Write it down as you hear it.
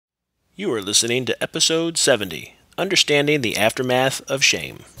You are listening to Episode 70, Understanding the Aftermath of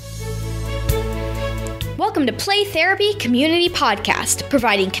Shame. Welcome to Play Therapy Community Podcast,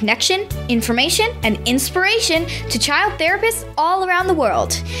 providing connection, information, and inspiration to child therapists all around the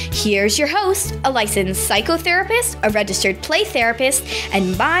world. Here's your host, a licensed psychotherapist, a registered play therapist,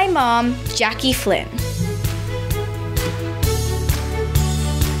 and my mom, Jackie Flynn.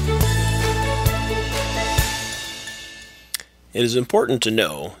 It is important to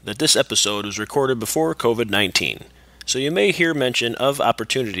know that this episode was recorded before COVID-19, so you may hear mention of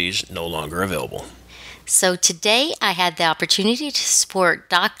opportunities no longer available. So today I had the opportunity to support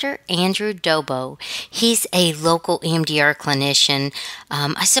Dr. Andrew Dobo. He's a local EMDR clinician.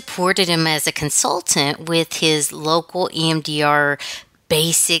 I supported him as a consultant with his local EMDR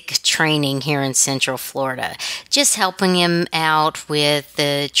basic training here in Central Florida, just helping him out with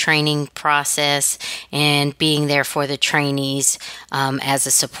the training process and being there for the trainees as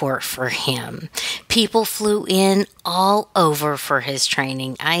a support for him. People flew in all over for his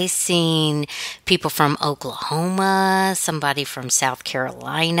training. I seen people from Oklahoma, somebody from South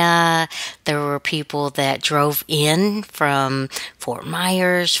Carolina. There were people that drove in from Fort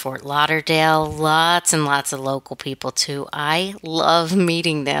Myers, Fort Lauderdale, lots and lots of local people too. I love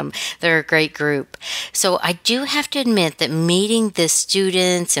meeting them. They're a great group. So I do have to admit that meeting the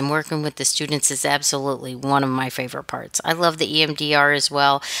students and working with the students is absolutely one of my favorite parts. I love the EMDR as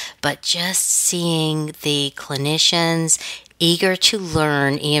well, but just seeing the clinicians eager to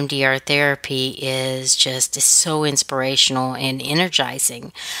learn EMDR therapy is so inspirational and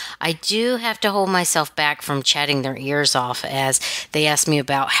energizing. I do have to hold myself back from chatting their ears off as they ask me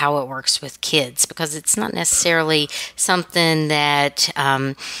about how it works with kids, because it's not necessarily something that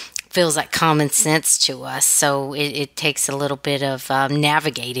feels like common sense to us. So it takes a little bit of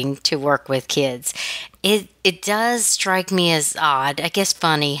navigating to work with kids. It does strike me as odd, I guess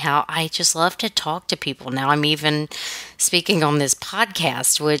funny, how I just love to talk to people. Now I'm even speaking on this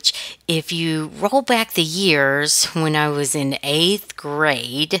podcast, which if you roll back the years when I was in 8th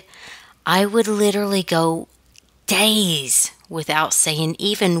grade, I would literally go days without saying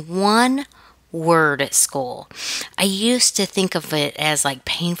even one word at school. I used to think of it as like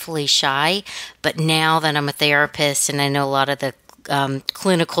painfully shy, but now that I'm a therapist and I know a lot of the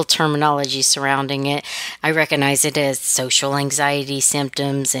clinical terminology surrounding it, I recognize it as social anxiety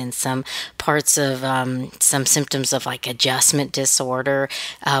symptoms and some parts of some symptoms of like adjustment disorder.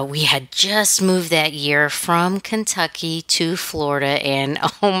 We had just moved that year from Kentucky to Florida, and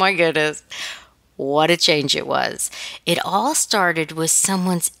oh my goodness, what a change it was. It all started with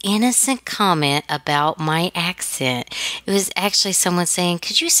someone's innocent comment about my accent. It was actually someone saying,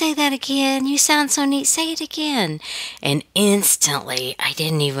 "Could you say that again? You sound so neat. Say it again." And instantly, I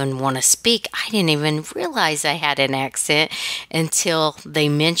didn't even want to speak. I didn't even realize I had an accent until they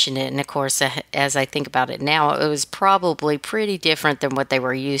mentioned it. And of course, as I think about it now, it was probably pretty different than what they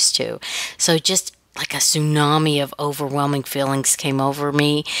were used to. So just like a tsunami of overwhelming feelings came over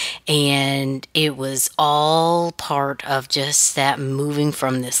me, and it was all part of just that moving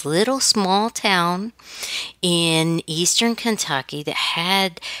from this little small town in eastern Kentucky that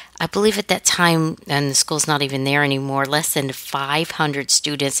had, I believe at that time, and the school's not even there anymore, less than 500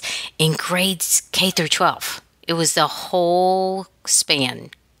 students in grades K through 12. It was the whole span,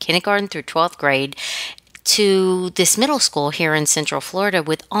 kindergarten through 12th grade, to this middle school here in Central Florida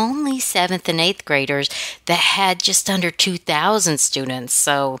with only 7th and 8th graders that had just under 2,000 students.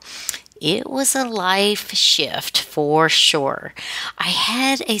 So it was a life shift for sure. I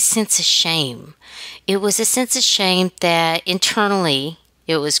had a sense of shame. It was a sense of shame that internally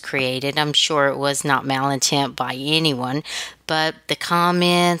it was created. I'm sure it was not malintent by anyone, but the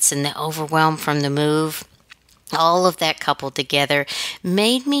comments and the overwhelm from the move, all of that coupled together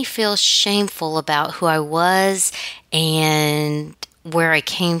made me feel shameful about who I was and where I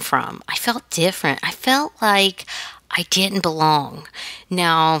came from. I felt different. I felt like I didn't belong.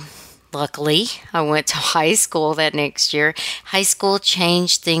 Now, luckily, I went to high school that next year. High school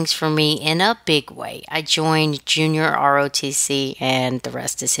changed things for me in a big way. I joined Junior ROTC, and the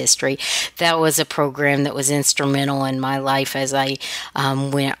rest is history. That was a program that was instrumental in my life as I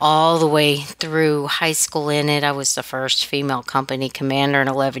went all the way through high school in it. I was the first female company commander in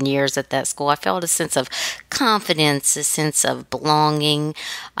 11 years at that school. I felt a sense of confidence, a sense of belonging.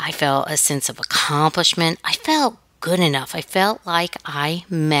 I felt a sense of accomplishment. I felt good enough. I felt like I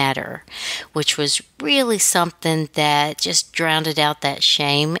matter, which was really something that just drowned out that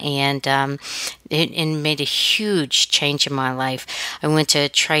shame, and it made a huge change in my life. I went to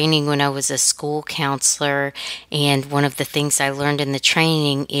training when I was a school counselor, and one of the things I learned in the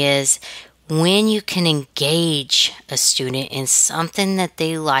training is when you can engage a student in something that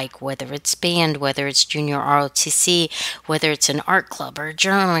they like, whether it's band, whether it's junior ROTC, whether it's an art club or a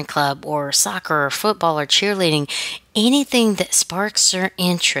journaling club or soccer or football or cheerleading, anything that sparks their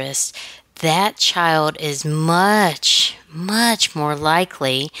interest, that child is much, much more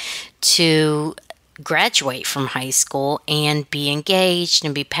likely to graduate from high school and be engaged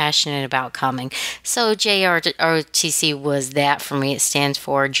and be passionate about coming. So JROTC was that for me. It stands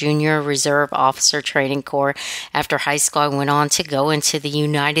for Junior Reserve Officer Training Corps. After high school, I went on to go into the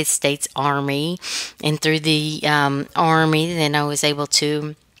United States Army, and through the Army, then I was able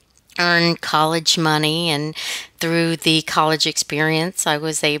to earn college money, and through the college experience I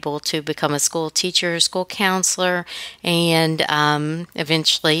was able to become a school teacher, school counselor, and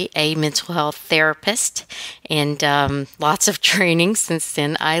eventually a mental health therapist, and lots of training since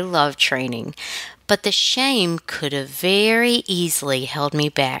then. I love training. But the shame could have very easily held me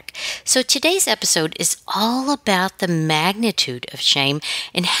back. So today's episode is all about the magnitude of shame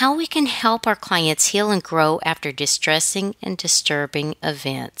and how we can help our clients heal and grow after distressing and disturbing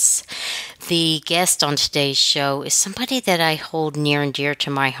events. The guest on today's show is somebody that I hold near and dear to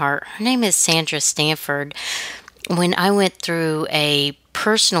my heart. Her name is Sandra Stanford. When I went through a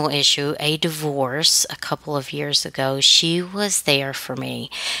personal issue, a divorce, a couple of years ago, she was there for me.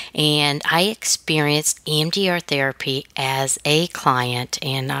 And I experienced EMDR therapy as a client,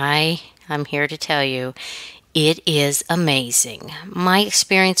 and I'm here to tell you, it is amazing. My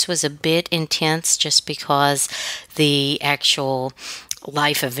experience was a bit intense just because the actual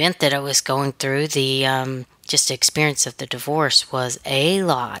life event that I was going through, the just experience of the divorce, was a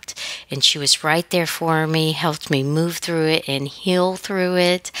lot. And she was right there for me, helped me move through it and heal through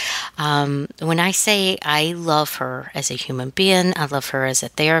it. When I say I love her as a human being, I love her as a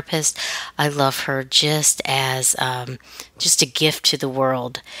therapist, I love her just as just a gift to the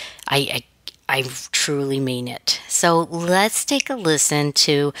world. I truly mean it. So let's take a listen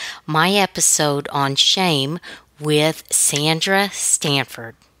to my episode on shame with Sandra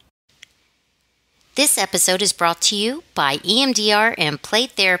Stanford. This episode is brought to you by EMDR and Play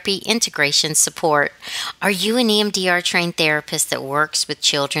Therapy Integration Support. Are you an EMDR trained therapist that works with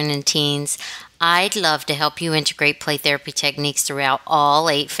children and teens? I'd love to help you integrate play therapy techniques throughout all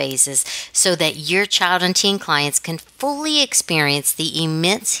 8 phases so that your child and teen clients can fully experience the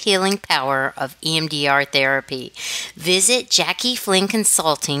immense healing power of EMDR therapy. Visit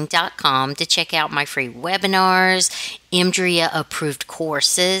JackieFlynnConsulting.com to check out my free webinars, EMDRIA-approved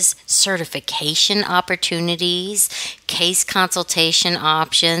courses, certification opportunities, case consultation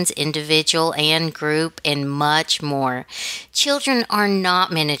options, individual and group, and much more. Children are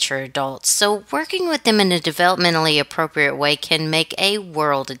not miniature adults, so working with them in a developmentally appropriate way can make a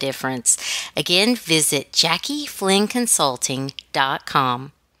world of difference. Again, visit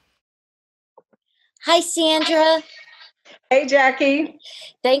JackieFlynnConsulting.com. Hi, Sandra. Hey, Jackie.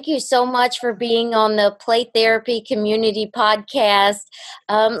 Thank you so much for being on the Play Therapy Community Podcast.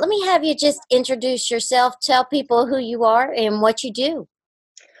 Let me have you just introduce yourself, tell people who you are and what you do.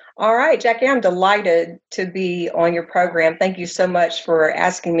 All right, Jackie, I'm delighted to be on your program. Thank you so much for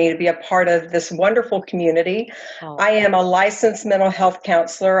asking me to be a part of this wonderful community. Oh. I am a licensed mental health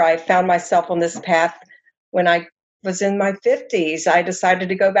counselor. I found myself on this path when I was in my 50s. I decided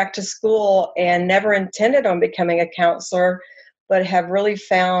to go back to school and never intended on becoming a counselor, but have really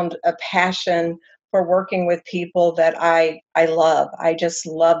found a passion for working with people that I love. I just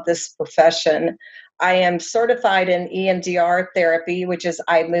love this profession. I am certified in EMDR therapy, which is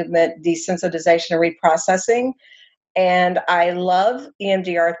eye movement desensitization and reprocessing. And I love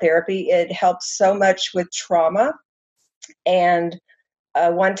EMDR therapy. It helps so much with trauma and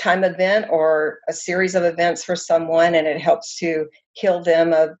a one-time event or a series of events for someone, and it helps to heal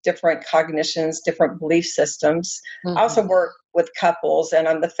them of different cognitions, different belief systems. Mm-hmm. I also work with couples, and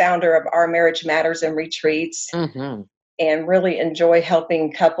I'm the founder of Our Marriage Matters and Retreats, and really enjoy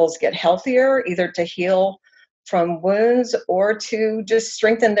helping couples get healthier, either to heal from wounds or to just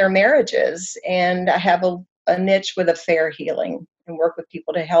strengthen their marriages. And I have a niche with affair healing and work with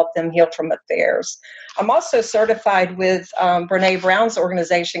people to help them heal from affairs. I'm also certified with Brene Brown's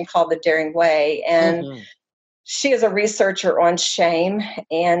organization called the Daring Way, and she is a researcher on shame,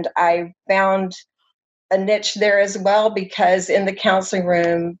 and I found a niche there as well because in the counseling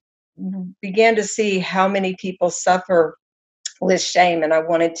room began to see how many people suffer with shame, and I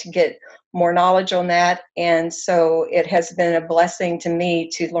wanted to get more knowledge on that. And so it has been a blessing to me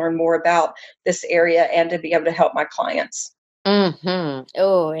to learn more about this area and to be able to help my clients.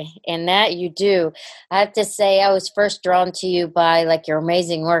 Oh, and that you do. I have to say, I was first drawn to you by like your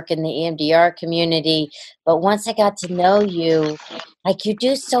amazing work in the EMDR community. But once I got to know you, like you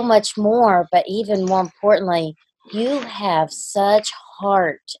do so much more, but even more importantly, you have such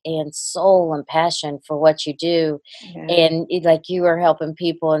heart and soul and passion for what you do. Yeah. And like you are helping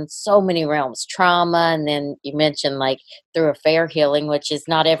people in so many realms, trauma. And then you mentioned like through affair healing, which is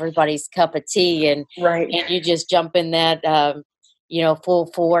not everybody's cup of tea. Right. And you just jump in that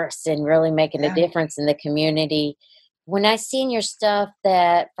full force and really making a difference in the community. When I seen your stuff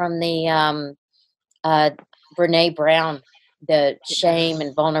that from the Brene Brown, the shame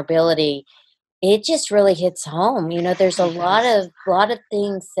and vulnerability, it just really hits home. There's a lot of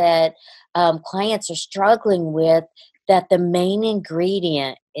things that clients are struggling with, that the main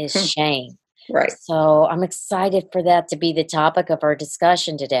ingredient is shame. Right. So I'm excited for that to be the topic of our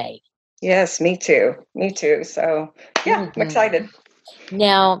discussion today. Yes, me too. Me too. So yeah, I'm excited.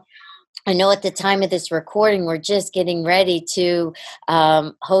 Now, I know at the time of this recording, we're just getting ready to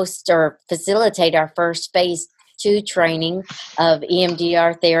host or facilitate our first phase 2 training of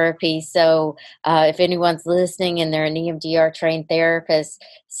EMDR therapy. So if anyone's listening and they're an EMDR trained therapist,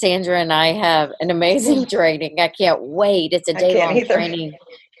 Sandra and I have an amazing training. I can't wait. It's a day-long training.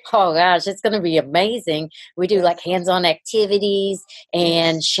 Oh gosh, it's going to be amazing. We do like hands-on activities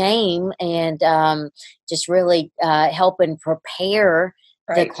and shame, and just really helping prepare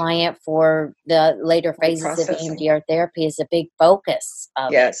the client for the later phases of EMDR therapy is a big focus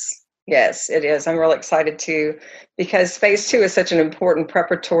of it. Yes, it is. I'm really excited too, because phase 2 is such an important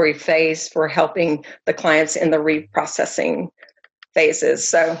preparatory phase for helping the clients in the reprocessing phases.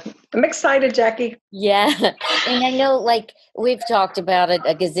 So I'm excited, Jackie. Yeah. And I know, like, we've talked about it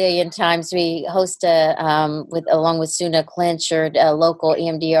a gazillion times. We host along with Suna Clinchard, a local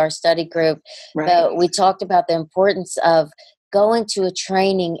EMDR study group. Right. But we talked about the importance of going to a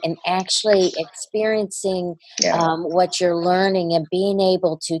training and actually experiencing what you're learning and being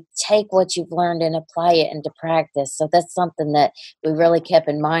able to take what you've learned and apply it into practice. So that's something that we really kept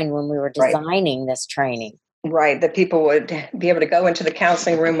in mind when we were designing this training. Right, that people would be able to go into the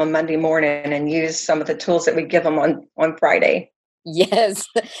counseling room on Monday morning and use some of the tools that we give them on Friday. Yes.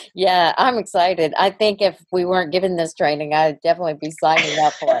 Yeah, I'm excited. I think if we weren't given this training, I'd definitely be signing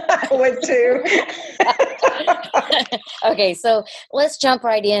up for it. I would too. Okay, so let's jump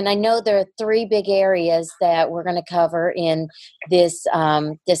right in. I know there are 3 big areas that we're going to cover in this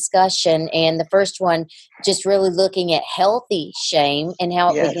discussion. And the first one, just really looking at healthy shame and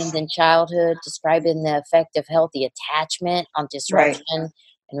how it begins in childhood, describing the effect of healthy attachment on disruption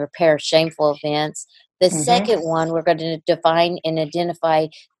and repair shameful events. The second one, we're going to define and identify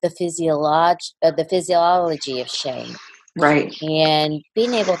the physiology of shame. Right. And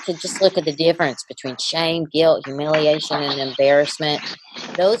being able to just look at the difference between shame, guilt, humiliation, and embarrassment.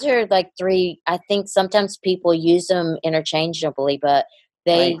 Those are like 3, I think sometimes people use them interchangeably, but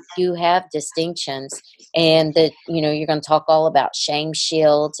they do have distinctions. And that, you're going to talk all about shame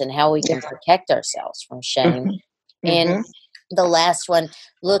shields and how we can protect ourselves from shame. And the last one,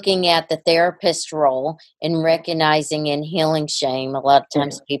 looking at the therapist role in recognizing and healing shame. A lot of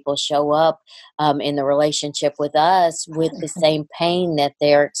times people show up in the relationship with us with the same pain that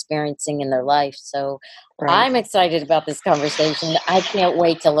they're experiencing in their life. So I'm excited about this conversation. I can't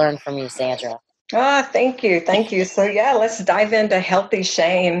wait to learn from you, Sandra. Thank you. Thank you. So let's dive into healthy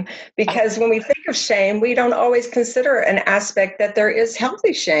shame, because when we think of shame, we don't always consider an aspect that there is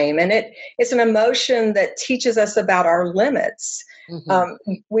healthy shame, and it's an emotion that teaches us about our limits.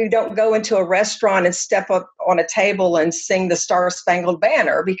 We don't go into a restaurant and step up on a table and sing the Star Spangled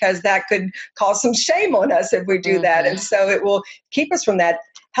Banner, because that could cause some shame on us if we do that. And so it will keep us from that.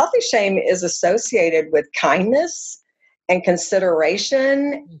 Healthy shame is associated with kindness and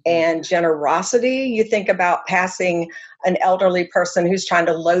consideration and generosity. You think about passing an elderly person who's trying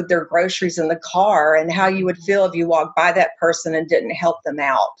to load their groceries in the car, and how you would feel if you walked by that person and didn't help them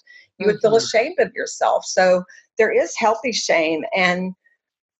out. You would feel ashamed of yourself. So there is healthy shame, and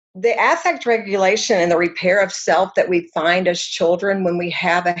the affect regulation and the repair of self that we find as children when we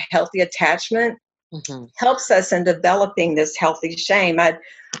have a healthy attachment helps us in developing this healthy shame. I'd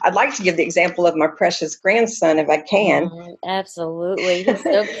like to give the example of my precious grandson, if I can. Absolutely. He's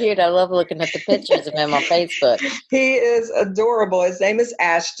so cute. I love looking at the pictures of him on Facebook. He is adorable. His name is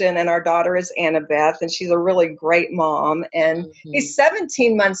Ashton, and our daughter is Anna Beth, and she's a really great mom. And he's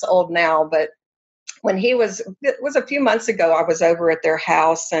 17 months old now, but when it was a few months ago, I was over at their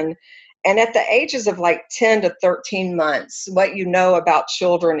house, and at the ages of like 10 to 13 months, what you know about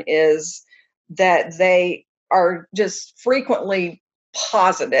children is that they are just frequently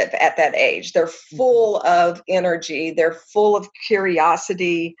positive at that age. They're full of energy. They're full of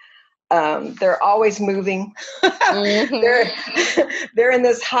curiosity. They're always moving. They're in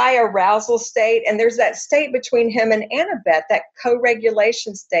this high arousal state. And there's that state between him and Anna Beth, that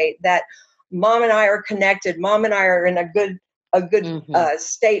co-regulation state that mom and I are connected. Mom and I are in a good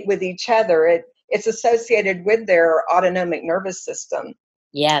state with each other. It's associated with their autonomic nervous system.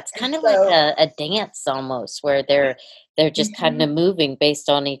 Yeah, it's kind of like a dance almost, where they're just kind of moving based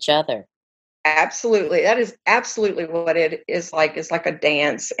on each other. Absolutely. That is absolutely what it is like. It's like a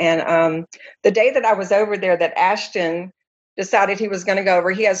dance. And the day that I was over there, that Ashton decided he was going to go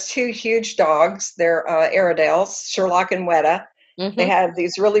over, he has 2 huge dogs. They're Airedales, Sherlock and Weta. They have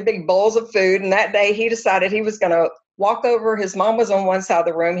these really big bowls of food. And that day he decided he was going to walk over. His mom was on one side of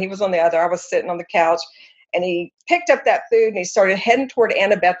the room. He was on the other. I was sitting on the couch. And he picked up that food and he started heading toward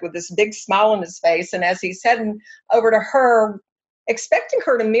Anna Beth with this big smile on his face. And as he's heading over to her, expecting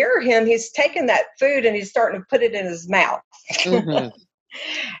her to mirror him, he's taking that food and he's starting to put it in his mouth.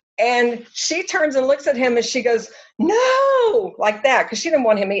 And she turns and looks at him and she goes, "No," like that, because she didn't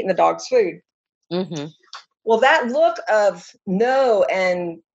want him eating the dog's food. Well, that look of no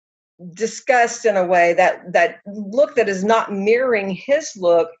and disgust, in a way, that look that is not mirroring his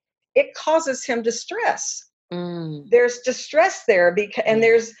look, it causes him distress. There's distress there, and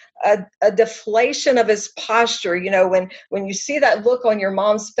there's a deflation of his posture. You know, when you see that look on your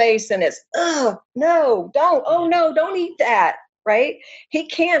mom's face and it's, "Oh, no, don't, oh no, don't eat that," right? He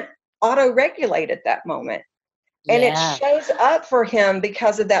can't auto-regulate at that moment. And it shows up for him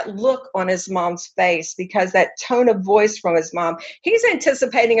because of that look on his mom's face, because that tone of voice from his mom. He's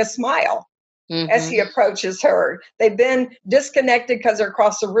anticipating a smile as he approaches her. They've been disconnected because they're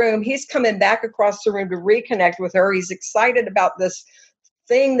across the room. He's coming back across the room to reconnect with her. He's excited about this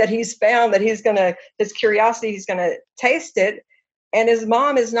thing that he's found, that his curiosity, he's going to taste it. And his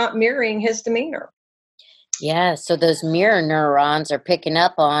mom is not mirroring his demeanor. Yeah, so those mirror neurons are picking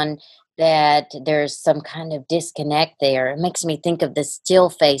up on that there's some kind of disconnect there. It makes me think of the still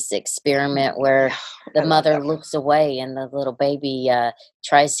face experiment, where the mother looks away and the little baby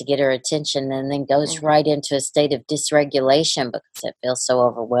tries to get her attention and then goes right into a state of dysregulation because it feels so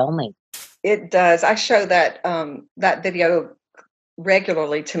overwhelming. It does. I show that video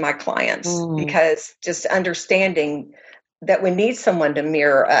regularly to my clients, because just understanding that we need someone to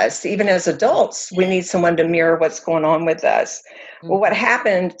mirror us. Even as adults, we need someone to mirror what's going on with us. Well, what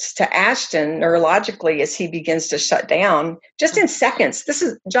happens to Ashton neurologically is he begins to shut down just in seconds. This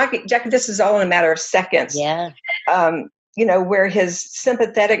is Jackie, this is all in a matter of seconds. Yeah. You know, where his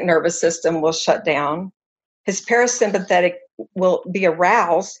sympathetic nervous system will shut down. His parasympathetic will be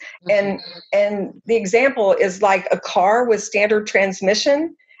aroused. And the example is like a car with standard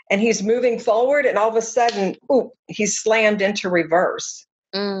transmission, and he's moving forward, and all of a sudden, he's slammed into reverse.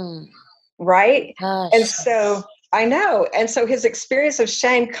 Right? Gosh. And so, I know. And so his experience of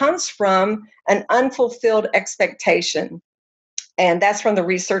shame comes from an unfulfilled expectation. And that's from the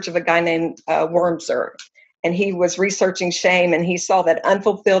research of a guy named Wormser. And he was researching shame, and he saw that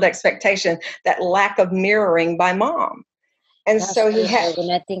unfulfilled expectation, that lack of mirroring by mom. And so he had.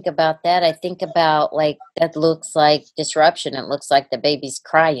 When I think about that, I think about, like, that looks like disruption. It looks like the baby's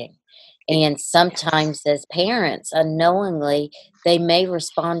crying. And sometimes as parents, unknowingly, they may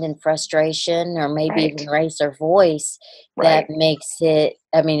respond in frustration or maybe even raise their voice. That makes it,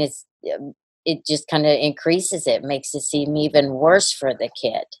 I mean, it just kind of increases it, makes it seem even worse for the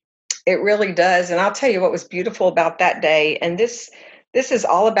kid. It really does. And I'll tell you what was beautiful about that day. And this is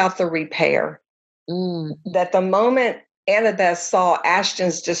all about the repair. That the moment Anna Beth saw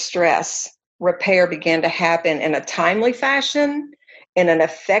Ashton's distress, repair began to happen in a timely fashion, in an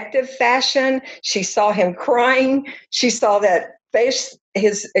effective fashion. She saw him crying. She saw that face,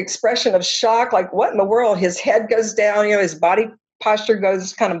 his expression of shock, like, what in the world? His head goes down, you know, his body posture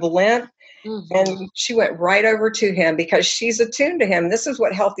goes kind of limp. And she went right over to him because she's attuned to him. This is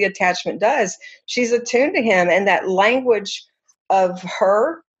what healthy attachment does. She's attuned to him, and that language of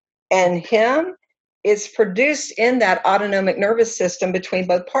her and him is produced in that autonomic nervous system between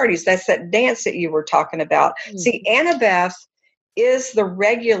both parties. That's that dance that you were talking about. See, Anna Beth is the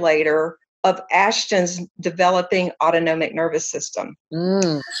regulator of Ashton's developing autonomic nervous system.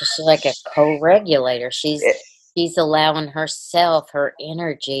 So she's like a co-regulator. She's allowing herself, her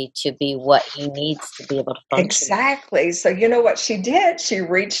energy, to be what he needs to be able to function. Exactly. So you know what she did? She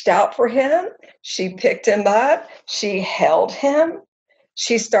reached out for him. She picked him up. She held him.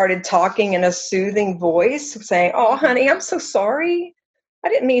 She started talking in a soothing voice, saying, "Oh, honey, I'm so sorry. I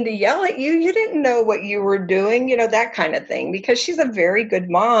didn't mean to yell at you. You didn't know what you were doing," you know, that kind of thing, because she's a very good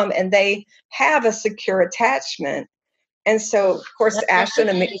mom and they have a secure attachment. And so, of course, Ashton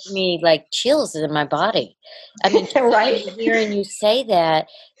gave me like chills in my body. I mean, right? hearing you say that,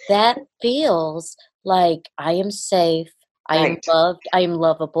 that feels like I am safe. I am Right. loved. I am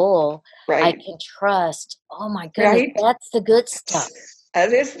lovable. I Right. can trust. Oh my goodness, Right. that's the good stuff.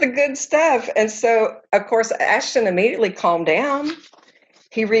 That is the good stuff. And so, of course, Ashton immediately calmed down.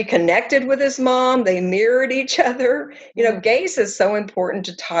 He reconnected with his mom. They mirrored each other. You know, gaze is so important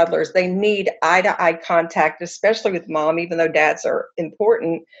to toddlers. They need eye-to-eye contact, especially with mom, even though dads are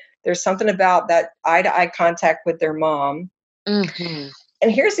important. There's something about that eye-to-eye contact with their mom. Mm-hmm.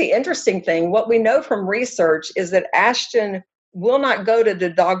 And here's the interesting thing. What we know from research is that Ashton will not go to the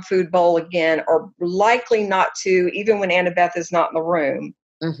dog food bowl again, or likely not to, even when Anna Beth is not in the room.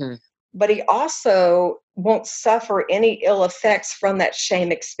 Mm-hmm. But he also won't suffer any ill effects from that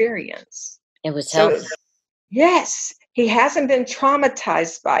shame experience. It was So, healthy. yes, he hasn't been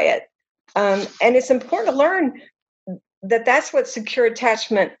traumatized by it. And it's important to learn that that's what secure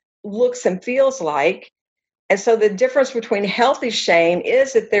attachment looks and feels like. And so the difference between healthy shame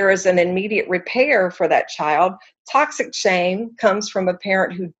is that there is an immediate repair for that child. Toxic shame comes from a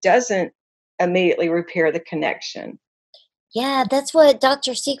parent who doesn't immediately repair the connection. Yeah, that's what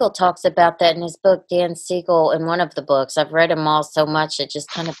Dr. Siegel talks about that in his book, Dan Siegel, in one of the books. I've read them all so much, it just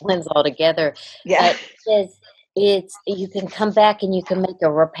kind of blends all together. Yeah. But it says you can come back and you can make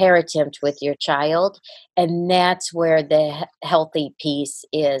a repair attempt with your child, and that's where the healthy piece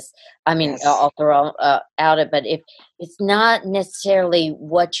is. I mean, Yes. I'll throw out it, but if it's not necessarily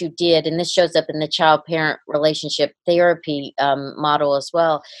what you did, and this shows up in the child-parent relationship therapy model as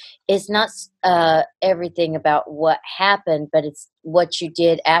well, it's not everything about what happened, but it's what you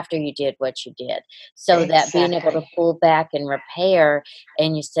did after you did what you did. So that being able to pull back and repair,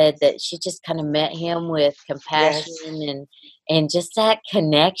 and you said that she just kind of met him with compassion and just that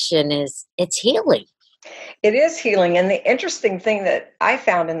connection it's healing. It is healing. And the interesting thing that I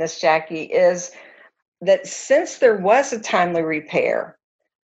found in this, Jackie, is that since there was a timely repair,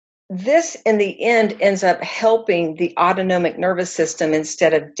 this in the end ends up helping the autonomic nervous system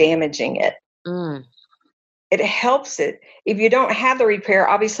instead of damaging it. It helps it. If you don't have the repair,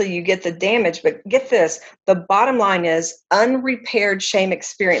 obviously you get the damage, but get this, the bottom line is unrepaired shame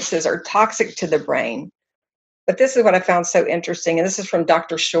experiences are toxic to the brain. But this is what I found so interesting, and this is from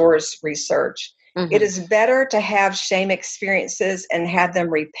Dr. Shore's research. It is better to have shame experiences and have them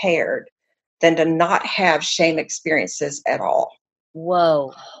repaired than to not have shame experiences at all.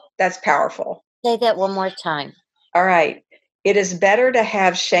 Whoa. That's powerful. Say that one more time. All right. It is better to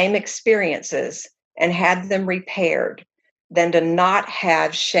have shame experiences and have them repaired than to not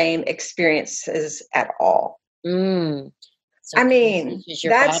have shame experiences at all. So I mean,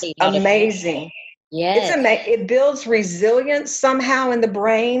 that's amazing. Yes. It builds resilience somehow in the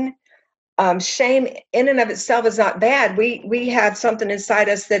brain. Shame in and of itself is not bad. We have something inside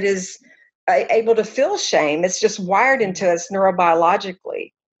us that is able to feel shame. It's just wired into us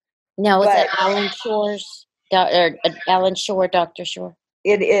neurobiologically. No, is that Alan Shore's, Alan Shore, Dr. Shore?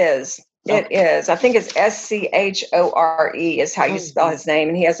 It is. Okay. It is. I think it's Schore is how you spell his name.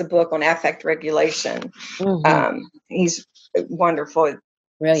 And he has a book on affect regulation. He's wonderful.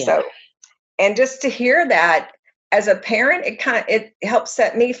 Brilliant. So, and just to hear that as a parent, it helps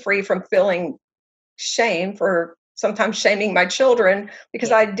set me free from feeling shame for sometimes shaming my children,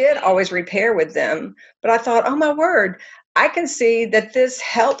 because I did always repair with them. But I thought, oh my word, I can see that this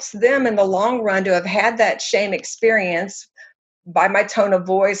helps them in the long run to have had that shame experience by my tone of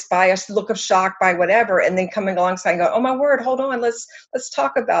voice, by a look of shock, by whatever, and then coming alongside and go, oh my word, hold on, let's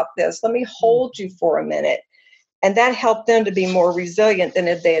talk about this. Let me hold you for a minute. And that helped them to be more resilient than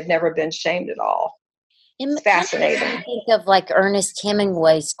if they had never been shamed at all. It's fascinating. I think of like Ernest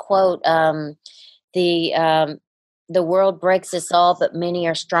Hemingway's quote, the world breaks us all, but many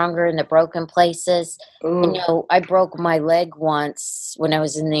are stronger in the broken places. Ooh. You know, I broke my leg once when I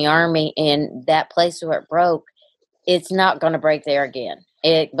was in the Army, and that place where it broke, it's not going to break there again.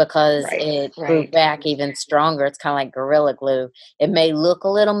 Because it grew back even stronger. It's kind of like Gorilla Glue. It may look a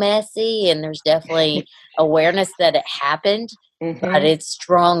little messy, and there's definitely awareness that it happened, but it's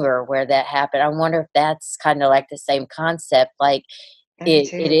stronger where that happened. I wonder if that's kind of like the same concept. Like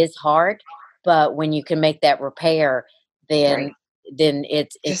it is hard, but when you can make that repair, then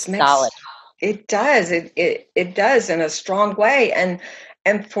it's solid. It does. It does in a strong way.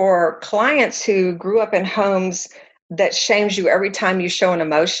 And for clients who grew up in homes that shames you every time you show an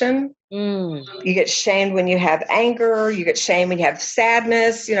emotion, you get shamed when you have anger, you get shamed when you have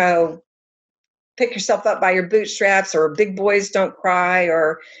sadness, pick yourself up by your bootstraps, or big boys don't cry,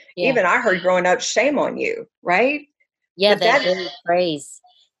 or even I heard growing up, shame on you, right? Yeah, that very phrase.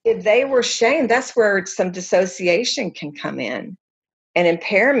 if they were shamed, that's where some dissociation can come in and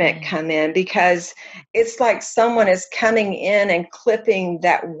impairment come in, because it's like someone is coming in and clipping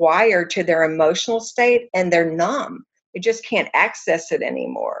that wire to their emotional state and they're numb. They just can't access it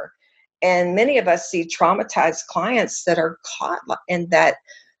anymore. And many of us see traumatized clients that are caught in that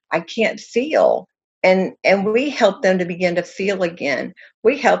I can't feel. And we help them to begin to feel again.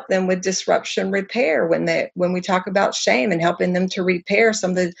 We help them with disruption repair when we talk about shame and helping them to repair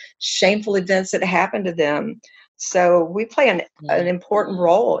some of the shameful events that happened to them. So we play an important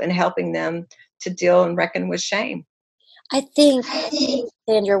role in helping them to deal and reckon with shame. I think,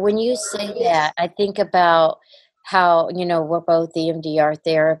 Sandra, when you say that, I think about how, we're both EMDR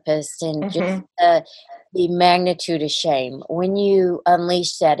therapists, and just the magnitude of shame. When you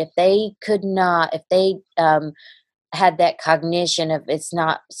unleash that, if they had that cognition of it's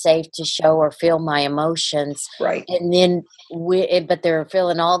not safe to show or feel my emotions, right? And then but they're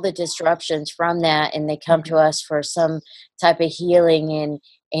feeling all the disruptions from that, and they come to us for some type of healing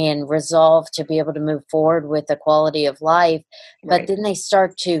and resolve to be able to move forward with the quality of life. But then they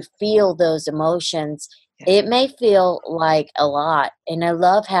start to feel those emotions. It may feel like a lot. And I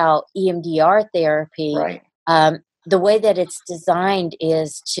love how EMDR therapy, the way that it's designed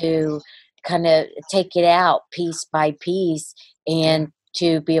is to kind of take it out piece by piece, and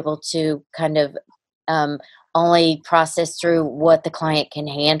to be able to kind of only process through what the client can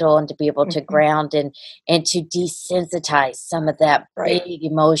handle, and to be able to ground and to desensitize some of that big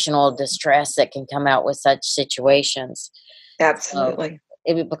emotional distress that can come out with such situations. Absolutely.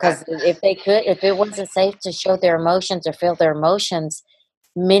 So, because if it wasn't safe to show their emotions or feel their emotions,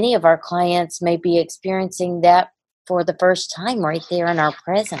 many of our clients may be experiencing that for the first time right there in our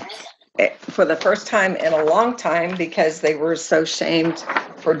presence. For the first time in a long time, because they were so shamed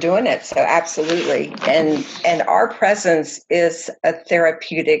for doing it. So absolutely. And our presence is a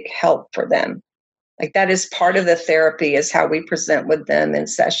therapeutic help for them. Like that is part of the therapy, is how we present with them in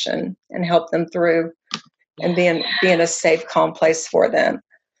session and help them through and being a safe, calm place for them.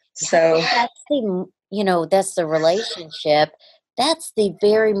 So that's the relationship. That's the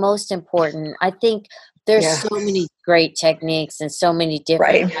very most important. I think there's so many great techniques and so many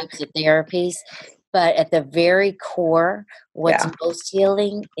different types of therapies, but at the very core, what's most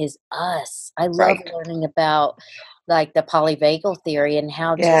healing is us. I love learning about like the polyvagal theory and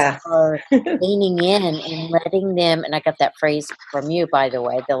how just are leaning in and letting them, and I got that phrase from you, by the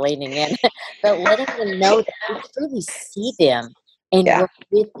way, the leaning in, but letting them know that we truly see them and we're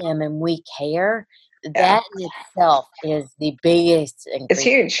with them and we care. That in itself is the biggest ingredient. It's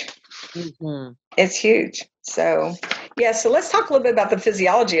huge. It's huge. So, so let's talk a little bit about the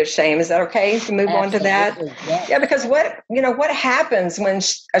physiology of shame. Is that okay to move on to that? Yeah, because what happens when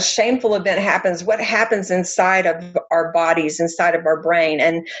a shameful event happens? What happens inside of our bodies, inside of our brain?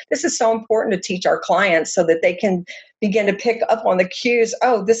 And this is so important to teach our clients so that they can begin to pick up on the cues.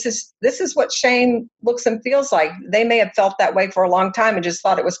 Oh, this is what shame looks and feels like. They may have felt that way for a long time and just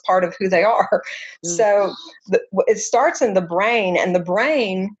thought it was part of who they are. So it starts in the brain, and the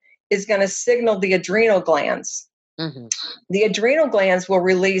brain is going to signal the adrenal glands. The adrenal glands will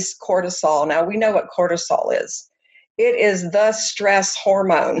release cortisol. Now, we know what cortisol is. It is the stress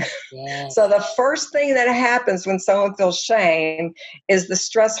hormone. So the first thing that happens when someone feels shame is the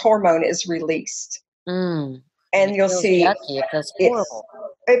stress hormone is released. And you'll see it feels horrible.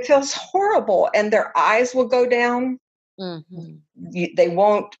 It feels horrible, and their eyes will go down. They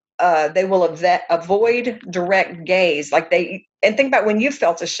won't. They will avoid direct gaze. And think about when you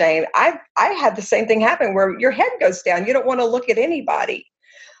felt ashamed. I had the same thing happen where your head goes down. You don't want to look at anybody.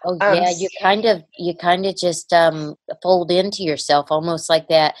 Oh yeah, you kind of just fold into yourself, almost like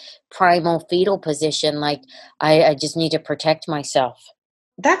that primal fetal position. Like I just need to protect myself.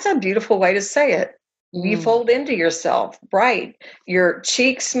 That's a beautiful way to say it. You fold into yourself, right? Your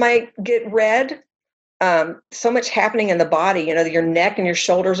cheeks might get red. So much happening in the body. Your neck and your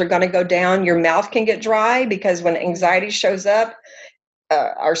shoulders are going to go down. Your mouth can get dry because when anxiety shows up,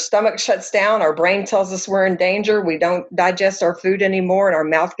 our stomach shuts down. Our brain tells us we're in danger. We don't digest our food anymore, and our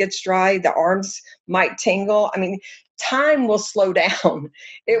mouth gets dry. The arms might tingle. I mean, time will slow down.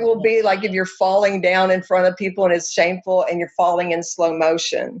 It will be like if you're falling down in front of people and it's shameful and you're falling in slow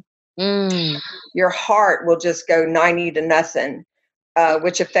motion. Your heart will just go 90 to nothing.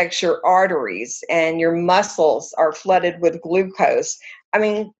 Which affects your arteries, and your muscles are flooded with glucose. I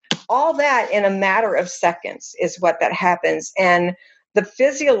mean, all that in a matter of seconds is what that happens. And the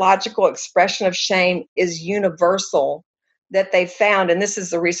physiological expression of shame is universal, that they found, and this is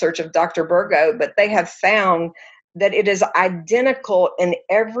the research of Dr. Burgo, but they have found that it is identical in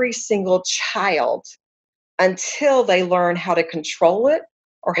every single child until they learn how to control it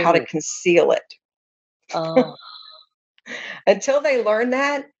or how to conceal it. Oh. Until they learn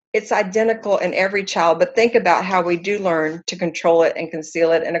that, it's identical in every child. But think about how we do learn to control it and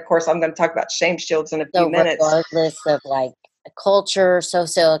conceal it. And of course, I'm going to talk about shame shields in a few minutes. Regardless of like culture,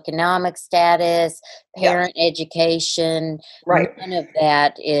 socioeconomic status, parent education, right? None of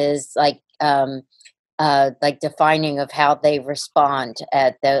that is like defining of how they respond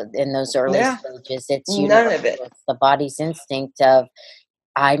in those early stages. It's none of it. It's the body's instinct of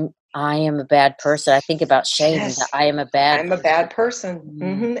I am a bad person. I think about shame. Yes. I am a bad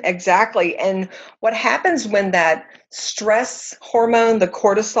person. Exactly. And what happens when that stress hormone, the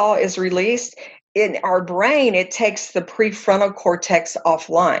cortisol, is released in our brain, it takes the prefrontal cortex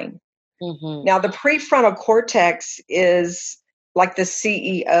offline. Now, the prefrontal cortex is like the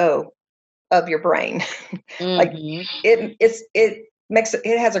CEO of your brain. Like it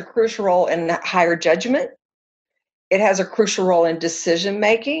has a crucial role in higher judgment. It has a crucial role in decision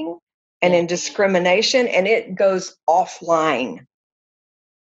making and in discrimination, and it goes offline.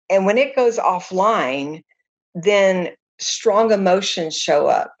 And when it goes offline, then strong emotions show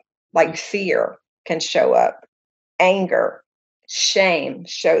up, like fear can show up, anger, shame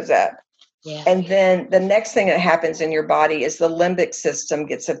shows up. Yeah. And then the next thing that happens in your body is the limbic system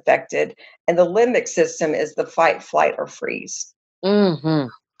gets affected. And the limbic system is the fight, flight, or freeze.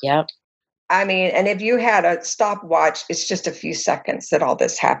 Yep. I mean, and if you had a stopwatch, it's just a few seconds that all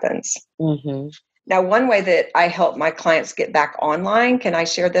this happens. Now, one way that I help my clients get back online, can I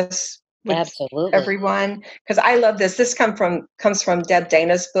share this with everyone? Because I love this. This comes from Deb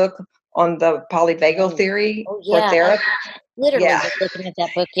Dana's book on the polyvagal theory for therapy. Literally was looking at that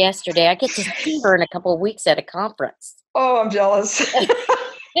book yesterday. I get to see her in a couple of weeks at a conference. Oh, I'm jealous.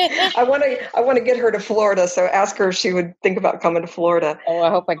 I want to get her to Florida, so ask her if she would think about coming to Florida. Oh, I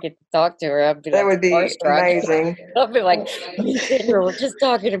hope I get to talk to her. That would be amazing. I'll be like, we're just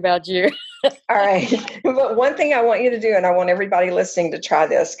talking about you. All right. But one thing I want you to do, and I want everybody listening to try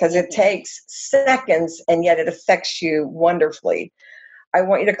this because it takes seconds and yet it affects you wonderfully. I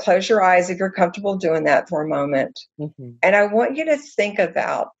want you to close your eyes if you're comfortable doing that for a moment. And I want you to think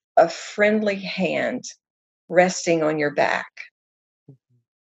about a friendly hand resting on your back.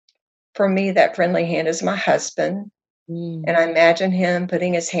 For me, that friendly hand is my husband. And I imagine him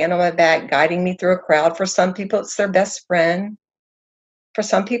putting his hand on my back, guiding me through a crowd. For some people, it's their best friend. For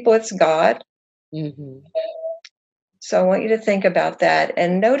some people, it's God. So I want you to think about that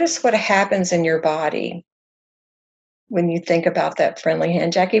and notice what happens in your body when you think about that friendly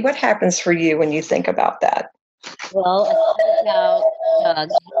hand. Jackie, what happens for you when you think about that? Well, I thought about Doug,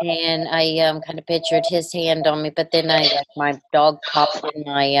 and I kind of pictured his hand on me, but then my dog popped in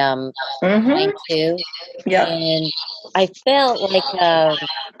my mind too, and I felt like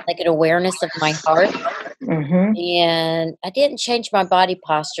an awareness of my heart, and I didn't change my body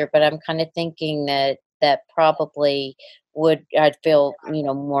posture, but I'm kind of thinking that probably I'd feel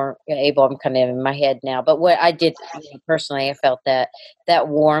more able. I'm kind of in my head now, but what I did personally, I felt that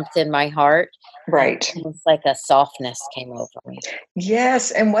warmth in my heart. Right. It's like a softness came over me.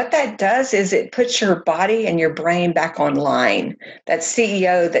 Yes. And what that does is it puts your body and your brain back online. That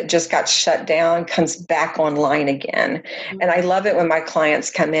CEO that just got shut down comes back online again. And I love it when my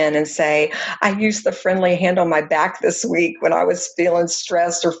clients come in and say, I used the friendly hand on my back this week when I was feeling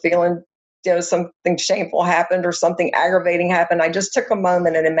stressed or feeling something shameful happened or something aggravating happened. I just took a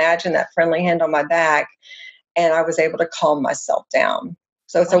moment and imagined that friendly hand on my back, and I was able to calm myself down.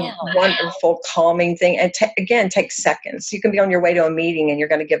 So it's a wonderful calming thing. And again, takes seconds. You can be on your way to a meeting and you're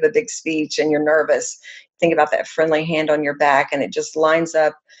going to give a big speech and you're nervous. Think about that friendly hand on your back, and it just lines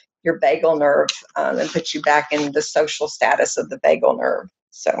up your vagal nerve and puts you back in the social status of the vagal nerve.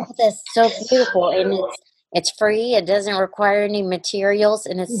 So that's so beautiful. And it's free. It doesn't require any materials,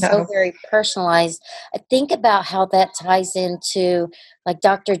 and it's so very personalized. I think about how that ties into like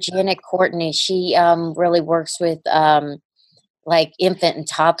Dr. Janet Courtney. She really works with like infant and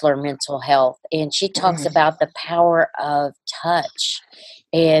toddler mental health, and she talks about the power of touch,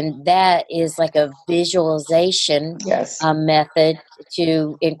 and that is like a visualization method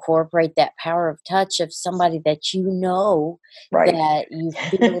to incorporate that power of touch of somebody that that you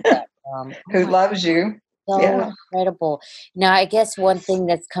feel that from. Who loves you. So incredible. Now, I guess one thing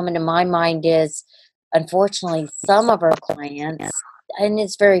that's coming to my mind is, unfortunately, some of our clients, and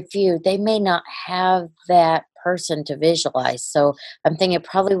it's very few, they may not have that person to visualize. So I'm thinking it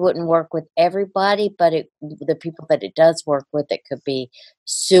probably wouldn't work with everybody, but the people that it does work with, it could be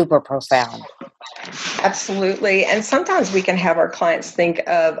super profound. Absolutely. And sometimes we can have our clients think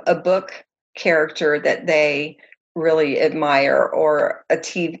of a book character that they really admire, or a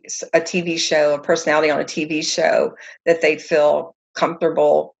TV show, a personality on a TV show that they feel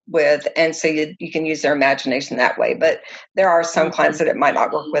comfortable with. And so you can use their imagination that way. But there are some clients that it might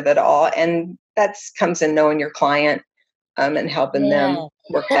not work with at all. And that comes in knowing your client and helping them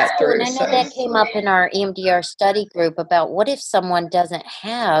work that true. through. And I know that came up in our EMDR study group about what if someone doesn't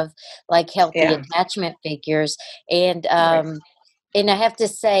have like healthy attachment figures. And and I have to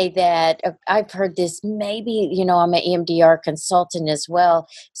say that I've heard this, maybe, I'm an EMDR consultant as well.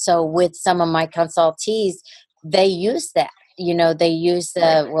 So with some of my consultees, they use that. They use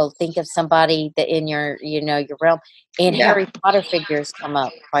think of somebody that in your realm, and Harry Potter figures come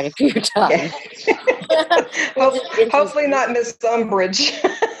up quite a few times. Hopefully not Miss Umbridge.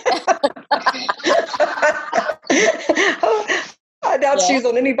 I doubt she's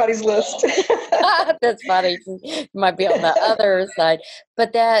on anybody's list. That's funny. Might be on the other side.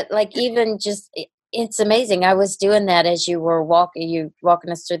 But that, even just, it's amazing. I was doing that as you were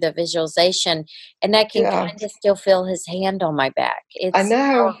walking us through the visualization, and I can kind of still feel his hand on my back. It's I know.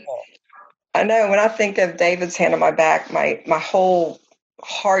 powerful. I know. When I think of David's hand on my back, my whole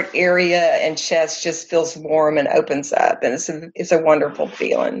heart area and chest just feels warm and opens up, and it's a wonderful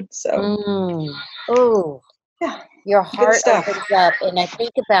feeling. So, your heart opens up. And I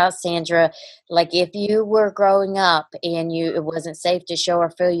think about, Sandra, if you were growing up and it wasn't safe to show or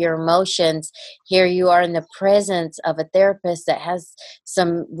feel your emotions, here you are in the presence of a therapist that has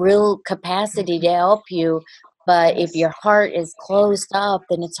some real capacity to help you. But if your heart is closed up,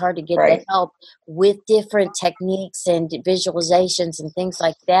 then it's hard to get the help with different techniques and visualizations and things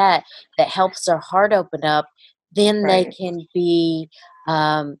like that helps their heart open up. Then they can be,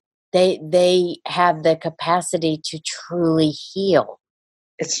 they have the capacity to truly heal.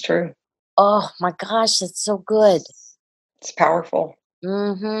 It's true. Oh my gosh, that's so good. It's powerful.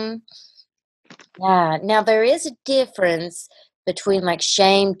 Mm-hmm. Yeah. Now there is a difference between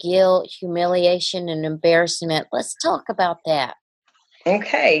shame, guilt, humiliation, and embarrassment. Let's talk about that.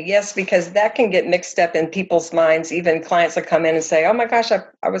 Okay, yes, because that can get mixed up in people's minds. Even clients will come in and say, "Oh my gosh, I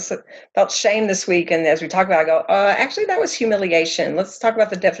felt shame this week," and as we talk about, I go, "Actually, that was humiliation." Let's talk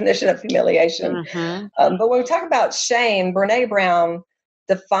about the definition of humiliation. Mm-hmm. But when we talk about shame, Brene Brown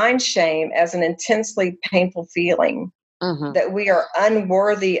defines shame as an intensely painful feeling that we are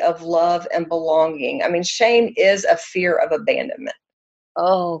unworthy of love and belonging. I mean, shame is a fear of abandonment.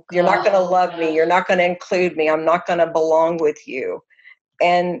 Oh, God. You're not going to love me. You're not going to include me. I'm not going to belong with you.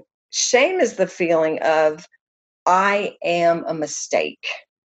 And shame is the feeling of, I am a mistake.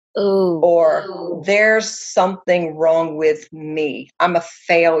 Ooh. Or there's something wrong with me. I'm a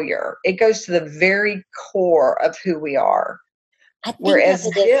failure. It goes to the very core of who we are. I think of it as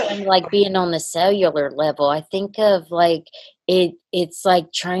kind of being on the cellular level. I think of it's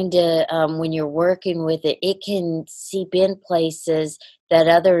like trying to, when you're working with it, it can seep in places that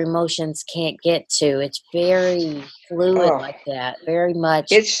other emotions can't get to. It's very fluid like that, very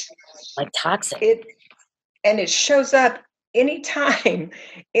much toxic. And it shows up anytime,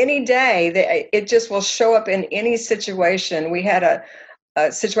 any day. It just will show up in any situation. We had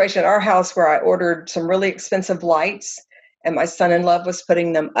a situation at our house where I ordered some really expensive lights, and my son-in-law was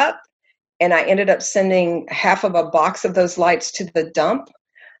putting them up, and I ended up sending half of a box of those lights to the dump.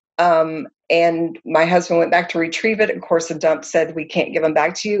 And my husband went back to retrieve it. Of course, the dump said, "We can't give them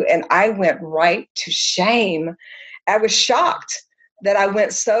back to you." And I went right to shame. I was shocked that I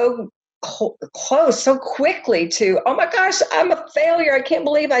went so close so quickly to, "Oh my gosh, I'm a failure. I can't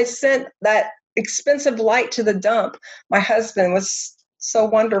believe I sent that expensive light to the dump." My husband was so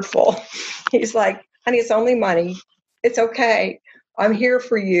wonderful. He's like, "Honey, it's only money. It's okay. I'm here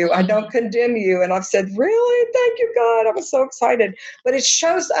for you. I don't condemn you." And I've said, "Really? Thank you, God." I was so excited. But it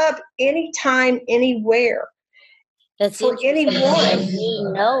shows up anytime, anywhere. That's for anyone. We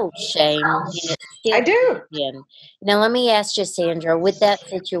know shame. I do. Now, let me ask you, Sandra, with that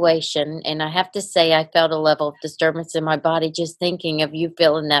situation, and I have to say I felt a level of disturbance in my body just thinking of you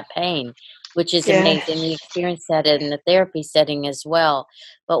feeling that pain, which is amazing. You experienced that in the therapy setting as well.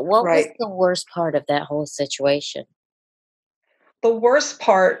 But what was the worst part of that whole situation? The worst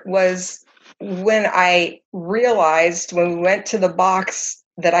part was when I realized, when we went to the box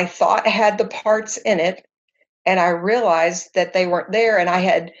that I thought had the parts in it, and I realized that they weren't there, and I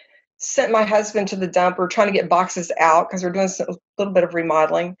had sent my husband to the dump. We're trying to get boxes out because we're doing a little bit of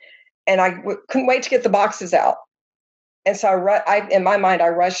remodeling, and I couldn't wait to get the boxes out. And so in my mind, I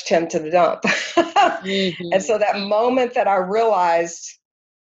rushed him to the dump. And so that moment that I realized,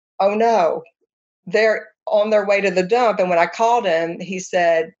 oh no, they're on their way to the dump. And when I called him, he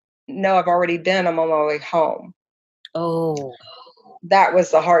said, "No, I've already been. I'm on my way home." Oh. That was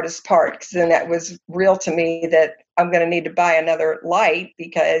the hardest part, because then that was real to me that I'm going to need to buy another light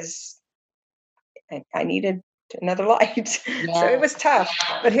because I needed to another light. Yeah. So it was tough.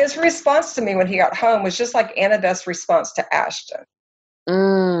 But his response to me when he got home was just like Anna Beth's response to Ashton.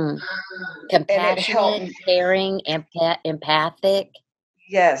 Compassionate, caring, empathic.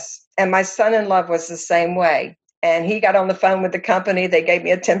 Yes. And my son-in-law was the same way. And he got on the phone with the company. They gave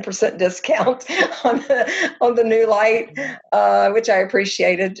me a 10% discount on the new light, which I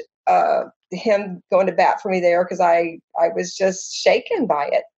appreciated. Him going to bat for me there because I was just shaken by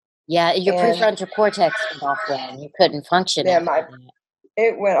it. Yeah, your prefrontal cortex went offline. You couldn't function.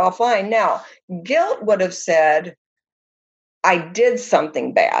 It went offline. Now, guilt would have said, I did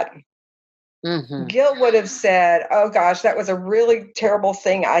something bad. Mm-hmm. Guilt would have said, oh gosh, that was a really terrible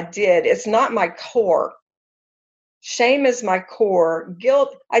thing I did. It's not my core. Shame is my core.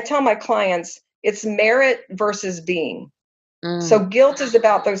 Guilt, I tell my clients, it's merit versus being. So guilt is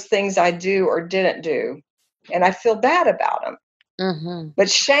about those things I do or didn't do, and I feel bad about them. Mm-hmm. But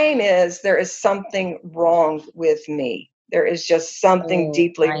shame is there is something wrong with me. There is just something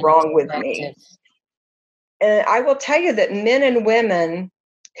deeply wrong with me. And I will tell you that men and women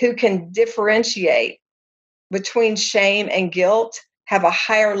who can differentiate between shame and guilt have a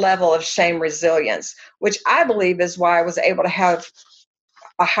higher level of shame resilience, which I believe is why I was able to have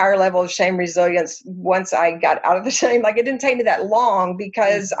a higher level of shame resilience once I got out of the shame. Like, it didn't take me that long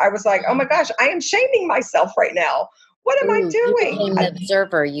because I was like, oh my gosh, I am shaming myself right now. What am I doing? You became the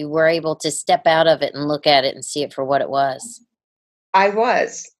observer. You were able to step out of it and look at it and see it for what it was. I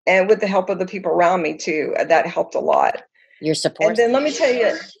was. And with the help of the people around me too, that helped a lot. Your support. And then let me tell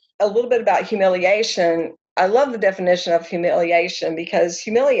you a little bit about humiliation. I love the definition of humiliation because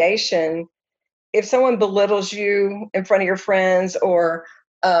humiliation, if someone belittles you in front of your friends, or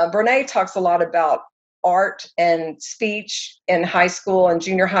Brene talks a lot about art and speech in high school and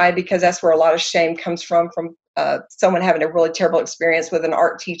junior high, because that's where a lot of shame comes from someone having a really terrible experience with an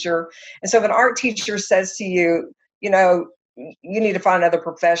art teacher. And so if an art teacher says to you, you know, you need to find another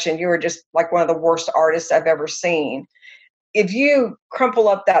profession, you are just like one of the worst artists I've ever seen. If you crumple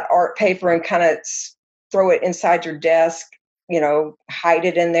up that art paper and kind of throw it inside your desk, you know, hide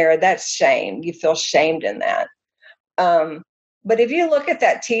it in there, that's shame. You feel shamed in that. But if you look at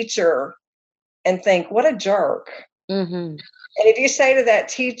that teacher and think, what a jerk. Mm-hmm. And if you say to that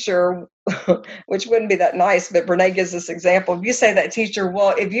teacher, which wouldn't be that nice, but Brene gives this example. If you say to that teacher,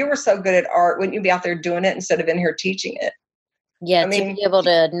 well, if you were so good at art, wouldn't you be out there doing it instead of in here teaching it? Yeah, to be able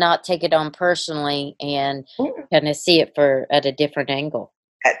to not take it on personally and kind of see it at a different angle.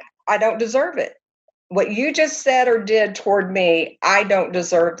 I don't deserve it. What you just said or did toward me, I don't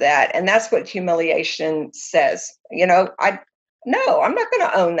deserve that. And that's what humiliation says. You know, I'm not going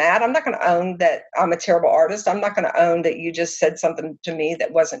to own that. I'm not going to own that I'm a terrible artist. I'm not going to own that you just said something to me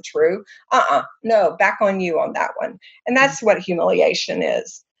that wasn't true. No, back on you on that one. And that's what humiliation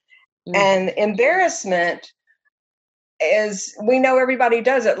is. And embarrassment is, we know everybody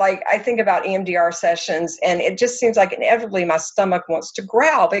does it. Like, I think about EMDR sessions, and it just seems like inevitably my stomach wants to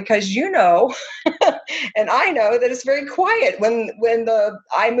growl because, you know, and I know that it's very quiet when the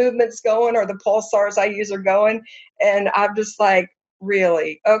eye movement's going or the pulsars I use are going. And I'm just like,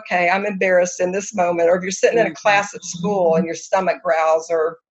 really? Okay, I'm embarrassed in this moment. Or if you're sitting in a class at school and your stomach growls,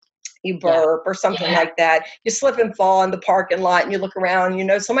 or you burp or something like that, you slip and fall in the parking lot and you look around, you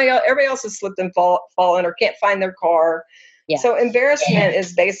know, everybody else has slipped and fallen or can't find their car. Yeah. So embarrassment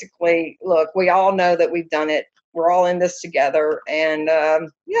is basically, look, we all know that we've done it. We're all in this together. And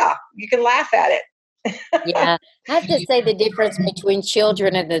you can laugh at it. Yeah. I have to say the difference between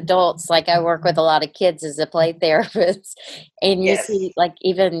children and adults, like I work with a lot of kids as a play therapist, and you see, like,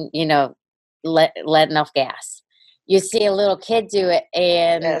 even, you know, letting off gas. You see a little kid do it,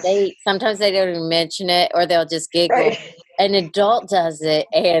 and sometimes they don't even mention it, or they'll just giggle. Right. An adult does it,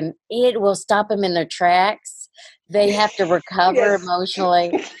 and it will stop them in their tracks. They have to recover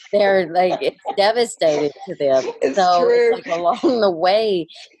emotionally. They're like, it's devastating to them. It's like along the way,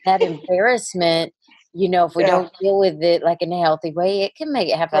 that embarrassment, you know, if we don't deal with it like in a healthy way, it can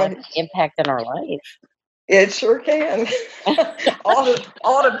have an impact on our life. It sure can. all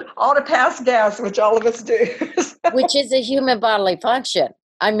to pass gas, which all of us do. Which is a human bodily function.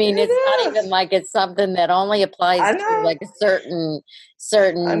 I mean, it's not even like it's something that only applies to like a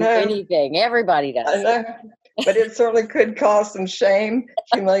certain anything. Everybody does. I know. But it certainly could cause some shame,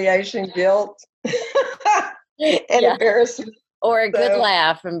 humiliation, guilt, and embarrassment. Or a good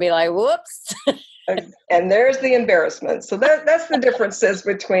laugh and be like, whoops. And there's the embarrassment. So that's the differences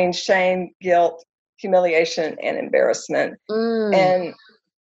between shame, guilt, humiliation, and embarrassment. And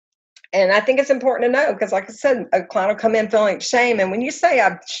I think it's important to know, because like I said, a client will come in feeling shame. And when you say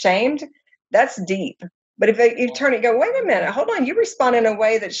I'm shamed, that's deep. But if you turn it and go, wait a minute, hold on, you respond in a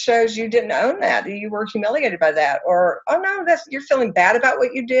way that shows you didn't own that you were humiliated by that. Or, oh, no, you're feeling bad about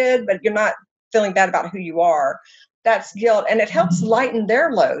what you did, but you're not feeling bad about who you are. That's guilt. And it helps lighten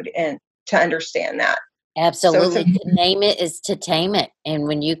their load and to understand that. Absolutely. So to name it is to tame it. And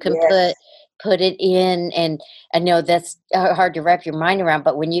when you can put it in, and I know that's hard to wrap your mind around,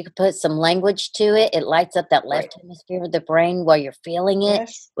 but when you can put some language to it, it lights up that left hemisphere of the brain while you're feeling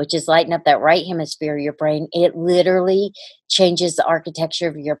it, which is lighting up that right hemisphere of your brain. It literally changes the architecture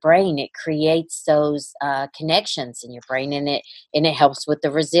of your brain. It creates those connections in your brain, and it helps with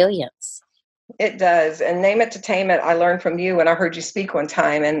the resilience. It does. And name it to tame it, I learned from you when I heard you speak one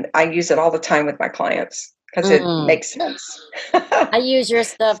time, and I use it all the time with my clients because it makes sense. I use your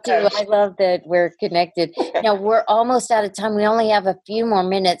stuff too. I love that we're connected. Now, we're almost out of time. We only have a few more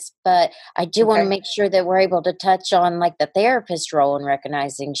minutes, but I do want to make sure that we're able to touch on like the therapist role in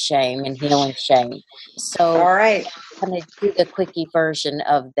recognizing shame and healing shame. So, all right, I'm going to do the quickie version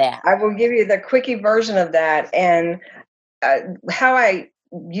of that. I will give you the quickie version of that. And how I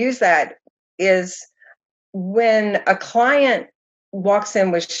use that is when a client walks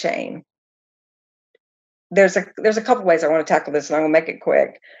in with shame. There's a couple ways I want to tackle this, and I'm going to make it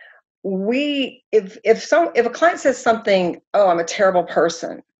quick. If a client says something, oh, I'm a terrible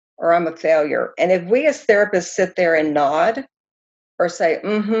person, or I'm a failure, and if we as therapists sit there and nod or say,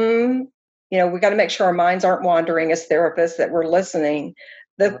 we got to make sure our minds aren't wandering as therapists, that we're listening.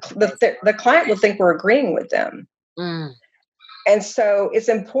 The client will think we're agreeing with them. And so it's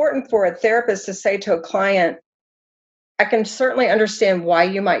important for a therapist to say to a client, I can certainly understand why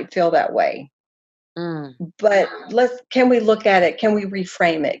you might feel that way. But can we look at it? Can we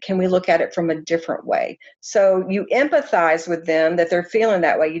reframe it? Can we look at it from a different way? So you empathize with them that they're feeling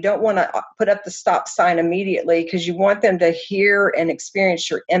that way. You don't want to put up the stop sign immediately because you want them to hear and experience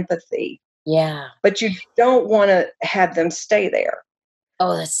your empathy. Yeah. But you don't want to have them stay there.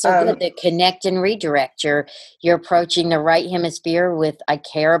 Oh, that's so good. To connect and redirect. You're approaching the right hemisphere with, I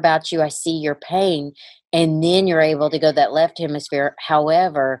care about you. I see your pain. And then you're able to go that left hemisphere.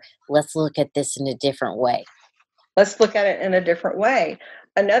 However, let's look at this in a different way. Let's look at it in a different way.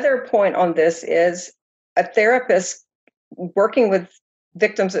 Another point on this is a therapist working with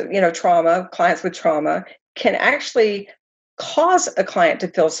victims of, trauma, clients with trauma, can actually cause a client to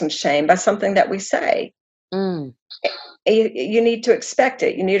feel some shame by something that we say. You need to expect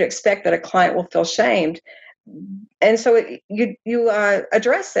it. You need to expect that a client will feel shamed. And so you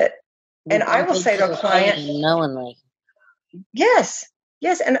address it. And I will say to a client, knowingly. Yes.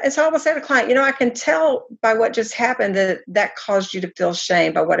 And so I will say to a client, I can tell by what just happened that caused you to feel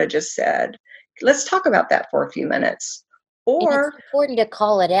shame by what I just said. Let's talk about that for a few minutes. Or and it's important to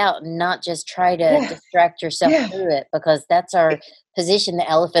call it out and not just try to distract yourself through it, because that's our position, the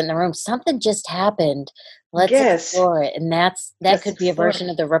elephant in the room. Something just happened. Let's explore it. And that could be a version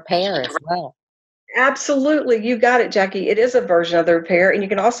of the repair as well. Absolutely. You got it, Jackie. It is a version of the repair. And you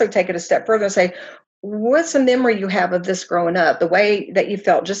can also take it a step further and say, what's a memory you have of this growing up? The way that you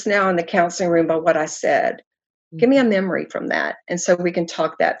felt just now in the counseling room by what I said. Give me a memory from that. And so we can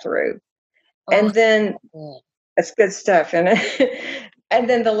talk that through. And then that's good stuff. And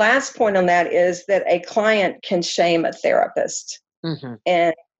then the last point on that is that a client can shame a therapist.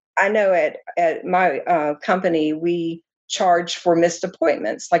 And I know at my company, we charge for missed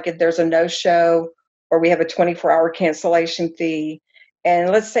appointments. Like if there's a no-show, or we have a 24-hour cancellation fee.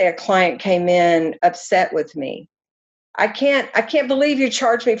 And let's say a client came in upset with me. I can't believe you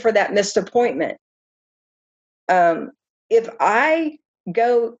charged me for that missed appointment. If I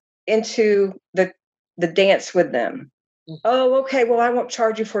go into the dance with them, oh, okay, well, I won't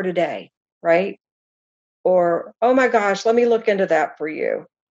charge you for today, right? Or, oh my gosh, let me look into that for you.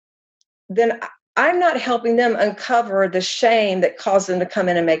 Then I'm not helping them uncover the shame that caused them to come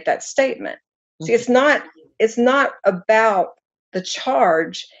in and make that statement. See, it's not about the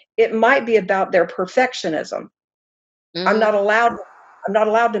charge. It might be about their perfectionism. I'm not allowed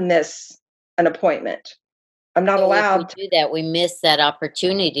to miss an appointment. I'm not allowed to do that. We miss that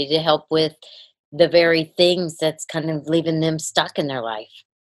opportunity to help with the very things that's kind of leaving them stuck in their life.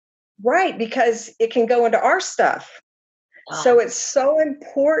 Right, because it can go into our stuff. So it's so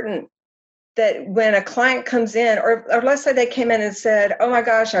important that when a client comes in, or let's say they came in and said, oh my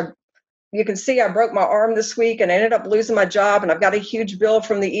gosh, you can see I broke my arm this week and I ended up losing my job, and I've got a huge bill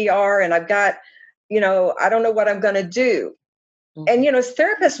from the ER, and I've got, I don't know what I'm going to do. And, as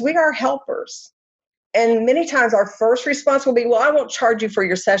therapists, we are helpers. And many times our first response will be, well, I won't charge you for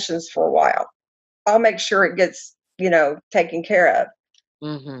your sessions for a while. I'll make sure it gets, taken care of.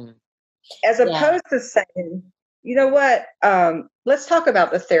 As opposed to saying, you know what, let's talk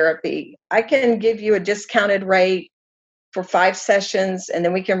about the therapy. I can give you a discounted rate for 5 sessions, and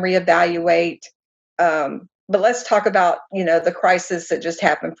then we can reevaluate. But let's talk about, the crisis that just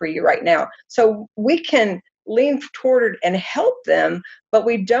happened for you right now. So we can lean toward it and help them, but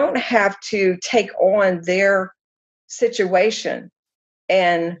we don't have to take on their situation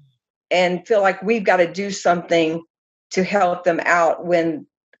and feel like we've got to do something to help them out when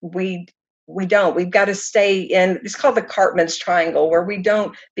we don't. We've got to stay in, it's called the Cartman's triangle, where we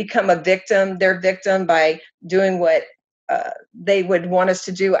don't become their victim by doing what they would want us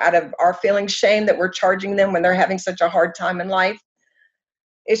to do out of our feeling shame that we're charging them when they're having such a hard time in life.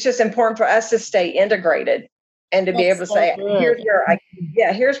 It's just important for us to stay integrated and to be able to say,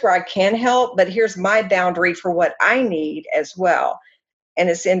 here's where I can help, but here's my boundary for what I need as well. And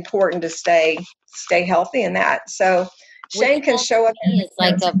it's important to stay healthy in that. So shame can show up. It's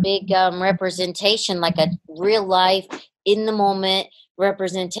like a big representation, like a real life, in the moment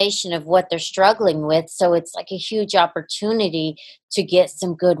representation of what they're struggling with. So it's like a huge opportunity to get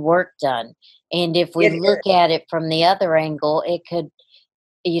some good work done. And if we look at it from the other angle, it could,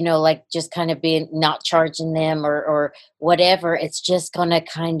 like just kind of being not charging them or whatever. It's just going to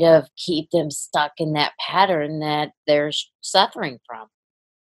kind of keep them stuck in that pattern that they're suffering from.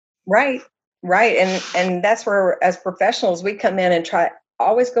 Right. And that's where, as professionals, we come in and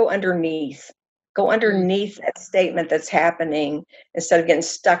always go underneath that statement that's happening instead of getting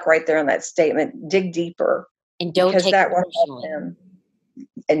stuck right there on that statement. Dig deeper. And don't take it personally.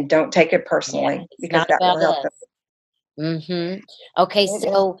 And don't take it personally, because that will help them. Mm-hmm. Okay,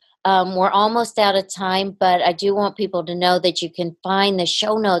 so we're almost out of time, but I do want people to know that you can find the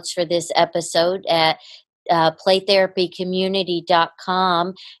show notes for this episode at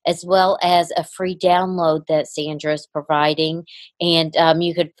playtherapycommunity.com, as well as a free download that Sandra is providing. And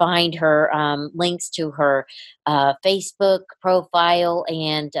you could find her links to her Facebook profile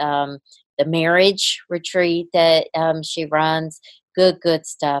and the marriage retreat that she runs. Good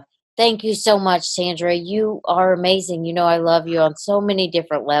stuff. Thank you so much, Sandra. You are amazing. I love you on so many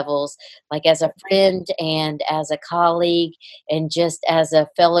different levels, like as a friend and as a colleague and just as a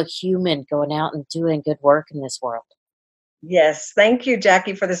fellow human going out and doing good work in this world. Yes. Thank you,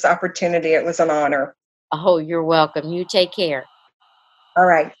 Jackie, for this opportunity. It was an honor. Oh, you're welcome. You take care. All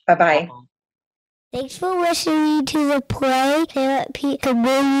right. Bye-bye. Bye-bye. Thanks for listening to the Play Therapy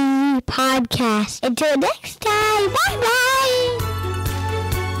Community Podcast. Until next time, bye-bye.